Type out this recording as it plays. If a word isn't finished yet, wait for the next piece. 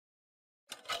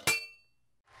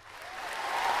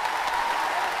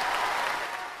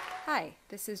Hi,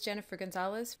 this is Jennifer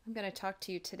Gonzalez. I'm going to talk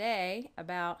to you today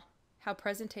about how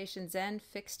Presentation Zen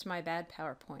fixed my bad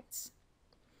PowerPoints.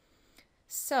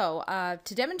 So,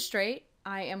 to demonstrate,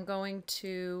 I am going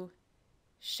to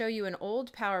show you an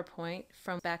old PowerPoint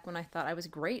from back when I thought I was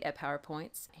great at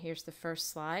PowerPoints. Here's the first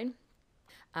slide.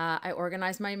 I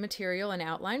organized my material in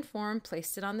outline form,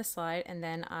 placed it on the slide, and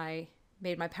then I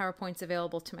made my PowerPoints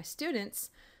available to my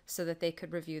students so that they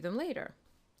could review them later.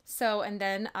 And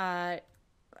then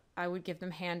I would give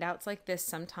them handouts like this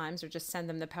sometimes, or just send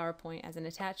them the PowerPoint as an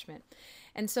attachment.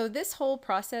 And so this whole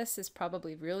process is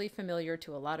probably really familiar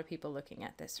to a lot of people looking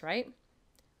at this, right?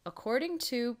 According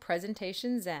to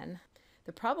Presentation Zen,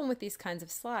 the problem with these kinds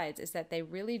of slides is that they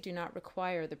really do not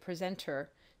require the presenter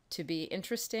to be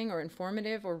interesting or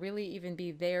informative or really even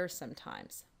be there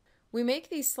sometimes. We make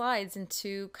these slides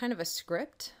into kind of a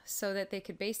script so that they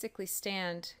could basically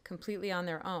stand completely on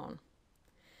their own.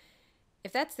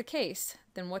 If that's the case,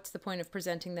 then what's the point of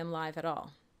presenting them live at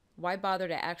all? Why bother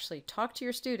to actually talk to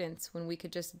your students when we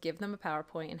could just give them a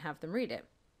PowerPoint and have them read it?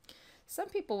 Some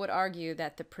people would argue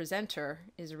that the presenter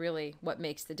is really what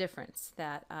makes the difference,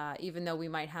 that even though we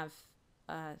might have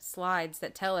slides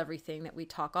that tell everything, that we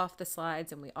talk off the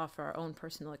slides and we offer our own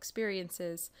personal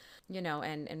experiences,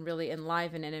 and really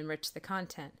enliven and enrich the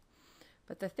content.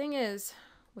 But the thing is,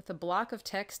 with a block of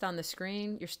text on the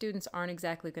screen, your students aren't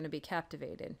exactly going to be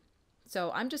captivated. So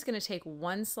I'm just going to take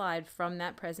one slide from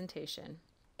that presentation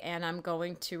and I'm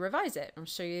going to revise it. I'll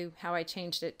show you how I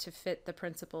changed it to fit the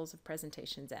principles of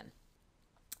Presentation Zen.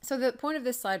 So the point of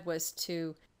this slide was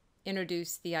to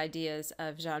introduce the ideas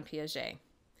of Jean Piaget.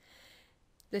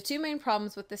 The two main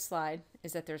problems with this slide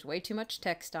is that there's way too much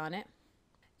text on it,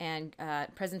 and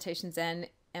Presentation Zen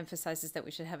emphasizes that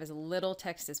we should have as little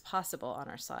text as possible on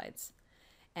our slides.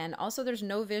 And also there's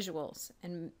no visuals,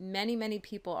 and many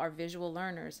people are visual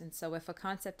learners, and so if a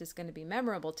concept is going to be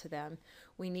memorable to them,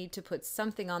 we need to put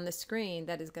something on the screen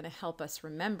that is going to help us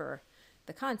remember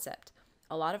the concept.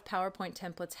 A lot of PowerPoint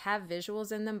templates have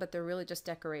visuals in them, but they're really just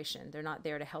decoration. They're not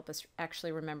there to help us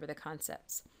actually remember the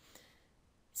concepts.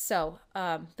 So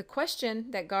the question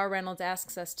that Gar Reynolds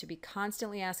asks us to be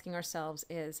constantly asking ourselves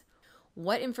is,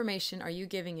 what information are you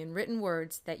giving in written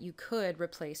words that you could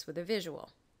replace with a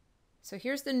visual? So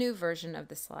here's the new version of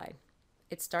the slide.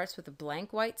 It starts with a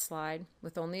blank white slide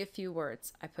with only a few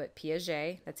words. I put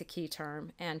Piaget, that's a key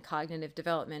term, and cognitive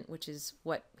development, which is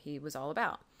what he was all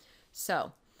about.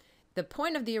 So the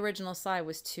point of the original slide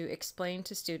was to explain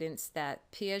to students that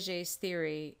Piaget's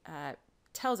theory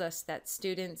tells us that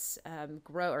students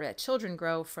grow, or that children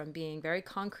grow from being very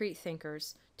concrete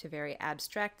thinkers to very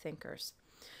abstract thinkers.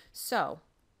 So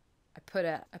I put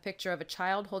a picture of a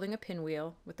child holding a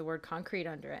pinwheel with the word concrete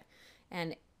under it.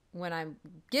 And when I'm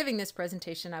giving this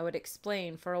presentation, I would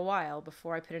explain for a while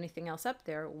before I put anything else up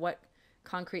there what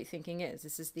concrete thinking is.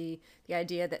 This is the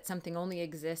idea that something only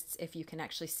exists if you can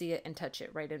actually see it and touch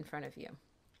it right in front of you.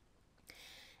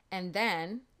 And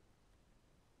then,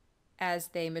 as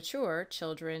they mature,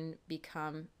 children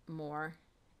become more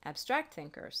abstract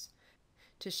thinkers.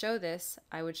 To show this,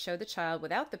 I would show the child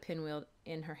without the pinwheel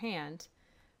in her hand,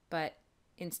 but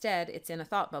instead, it's in a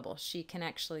thought bubble. She can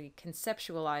actually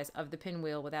conceptualize of the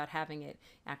pinwheel without having it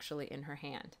actually in her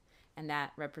hand. And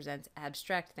that represents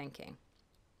abstract thinking.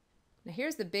 Now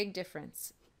here's the big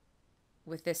difference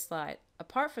with this slide.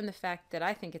 Apart from the fact that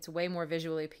I think it's way more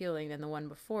visually appealing than the one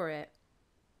before it,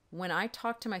 when I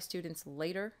talk to my students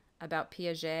later about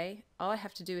Piaget, all I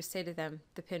have to do is say to them,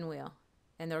 the pinwheel,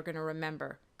 and they're going to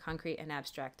remember concrete and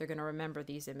abstract. They're going to remember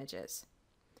these images.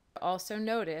 Also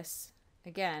notice,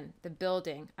 again, the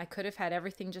building. I could have had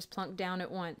everything just plunked down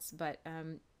at once, but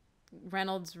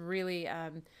Reynolds really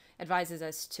advises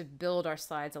us to build our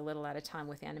slides a little at a time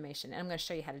with animation. And I'm going to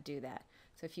show you how to do that.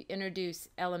 So if you introduce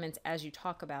elements as you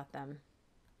talk about them,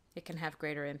 it can have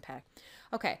greater impact.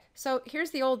 Okay, so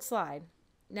here's the old slide.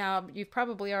 Now, you've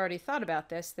probably already thought about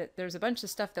this, that there's a bunch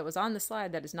of stuff that was on the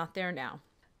slide that is not there now.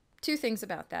 Two things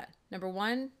about that. Number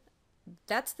one,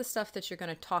 that's the stuff that you're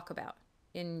going to talk about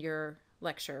in your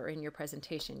lecture or in your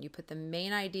presentation. You put the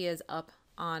main ideas up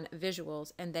on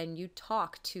visuals and then you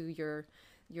talk to your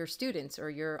students or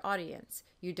your audience.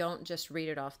 You don't just read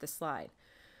it off the slide.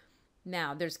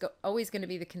 Now, there's always going to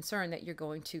be the concern that you're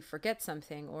going to forget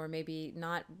something or maybe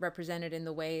not represent it in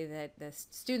the way that the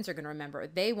students are going to remember.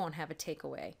 They won't have a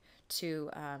takeaway to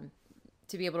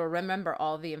be able to remember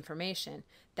all the information.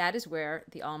 That is where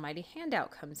the almighty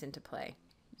handout comes into play.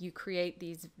 You create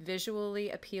these visually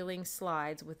appealing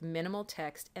slides with minimal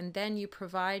text, and then you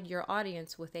provide your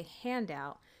audience with a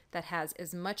handout that has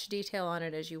as much detail on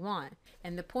it as you want.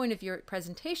 And the point of your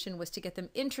presentation was to get them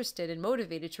interested and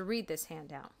motivated to read this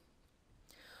handout.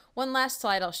 One last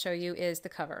slide I'll show you is the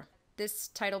cover. This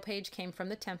title page came from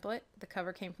the template. The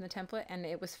cover came from the template, and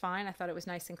it was fine. I thought it was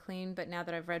nice and clean, but now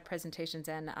that I've read Presentation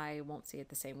Zen, I won't see it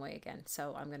the same way again.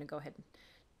 So I'm going to go ahead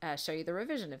and show you the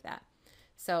revision of that.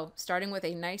 So starting with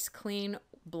a nice, clean,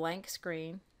 blank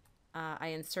screen, I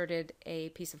inserted a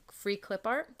piece of free clip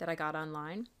art that I got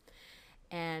online,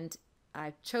 and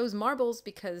I chose marbles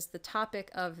because the topic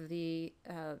of the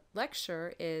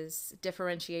lecture is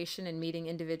differentiation and meeting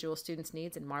individual students'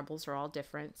 needs, and marbles are all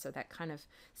different, so that kind of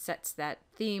sets that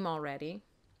theme already.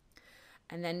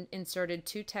 And then inserted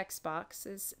 2 text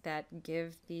boxes that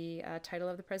give the title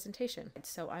of the presentation.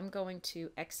 So I'm going to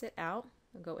exit out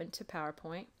and go into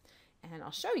PowerPoint, and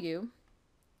I'll show you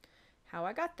how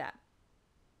I got that.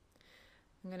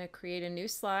 I'm going to create a new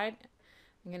slide.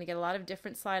 I'm going to get a lot of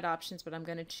different slide options, but I'm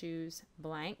going to choose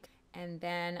blank. And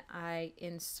then I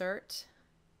insert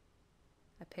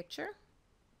a picture.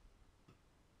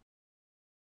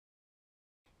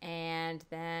 And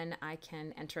then I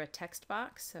can enter a text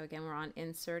box. So again, we're on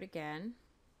insert again.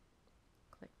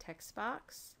 Click text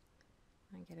box.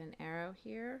 I get an arrow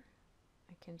here.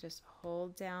 I can just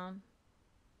hold down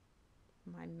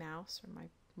my mouse or my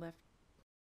left.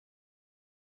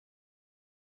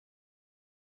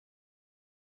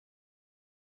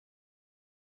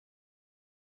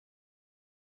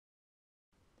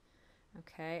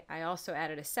 Okay, I also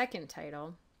added a second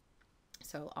title,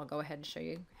 so I'll go ahead and show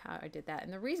you how I did that.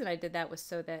 And the reason I did that was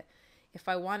so that if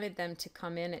I wanted them to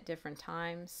come in at different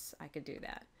times, I could do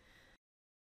that.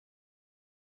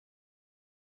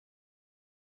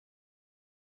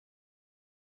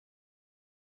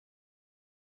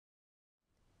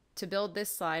 To build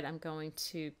this slide, I'm going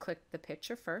to click the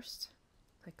picture first,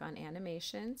 click on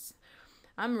animations.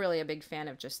 I'm really a big fan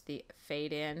of just the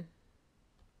fade in.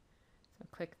 So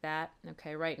click that.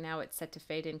 Okay, right now it's set to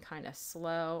fade in kind of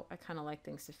slow. I kind of like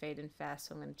things to fade in fast,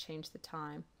 so I'm going to change the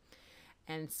time.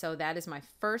 And so that is my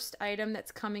first item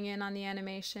that's coming in on the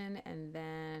animation, and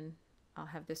then I'll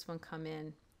have this one come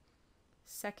in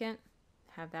second,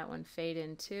 have that one fade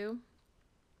in too.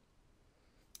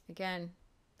 Again,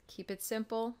 keep it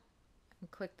simple. And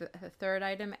click the third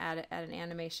item, add an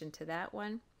animation to that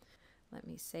one. Let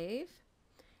me save,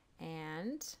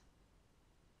 and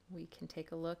we can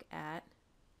take a look at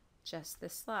just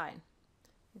this slide.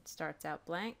 It starts out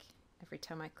blank. Every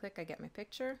time I click, I get my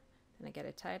picture, then I get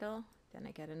a title, then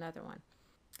I get another one.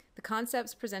 The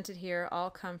concepts presented here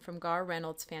all come from Gar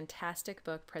Reynolds' fantastic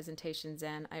book, Presentation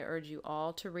Zen. I urge you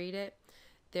all to read it.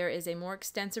 There is a more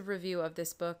extensive review of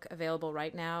this book available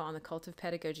right now on the Cult of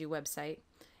Pedagogy website.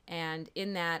 And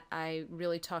in that, I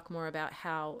really talk more about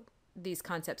how these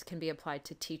concepts can be applied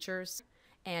to teachers.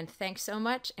 And thanks so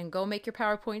much, and go make your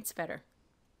PowerPoints better.